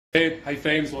Hey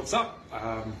fams, what's up?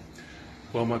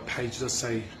 Well, my page does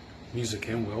say music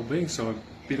and well-being, so I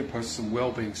better post some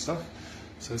well-being stuff.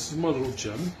 So this is my little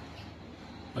gym.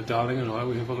 My darling and I,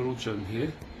 we have a little gym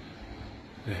here.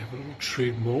 We have a little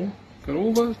treadmill. Got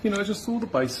all the, just all the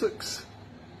basics.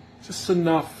 Just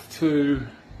enough to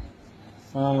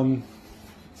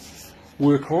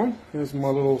work on. Here's my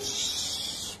little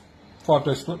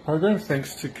 5-day split program,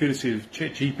 thanks to courtesy of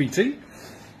ChatGPT.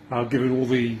 I'll give it all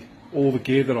the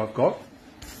gear that I've got.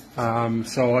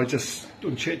 So I just,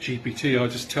 on ChatGPT, I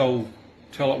just tell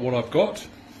it what I've got.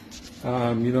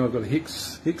 I've got a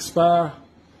hex bar,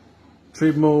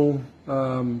 treadmill,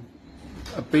 a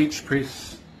bench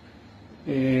press,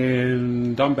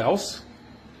 and dumbbells.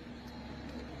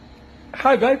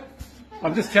 Hi, babe.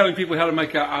 I'm just telling people how to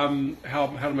make a how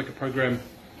to make a program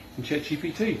in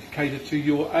ChatGPT to cater to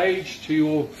your age, to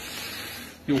your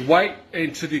weight,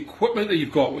 and to the equipment that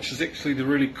you've got, which is actually the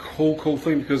really cool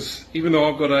thing, because even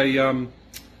though I've got I'm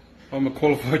a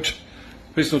qualified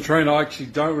personal trainer, I actually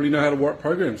don't really know how to work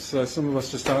programs. So some of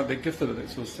us just aren't that gifted at that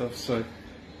sort of stuff. So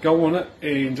go on it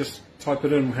and just type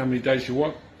it in how many days you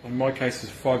want. In my case,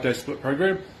 it's a 5-day split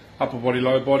program, upper body,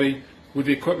 lower body, with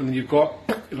the equipment that you've got,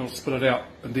 and it'll spit it out,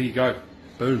 and there you go.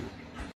 Boom.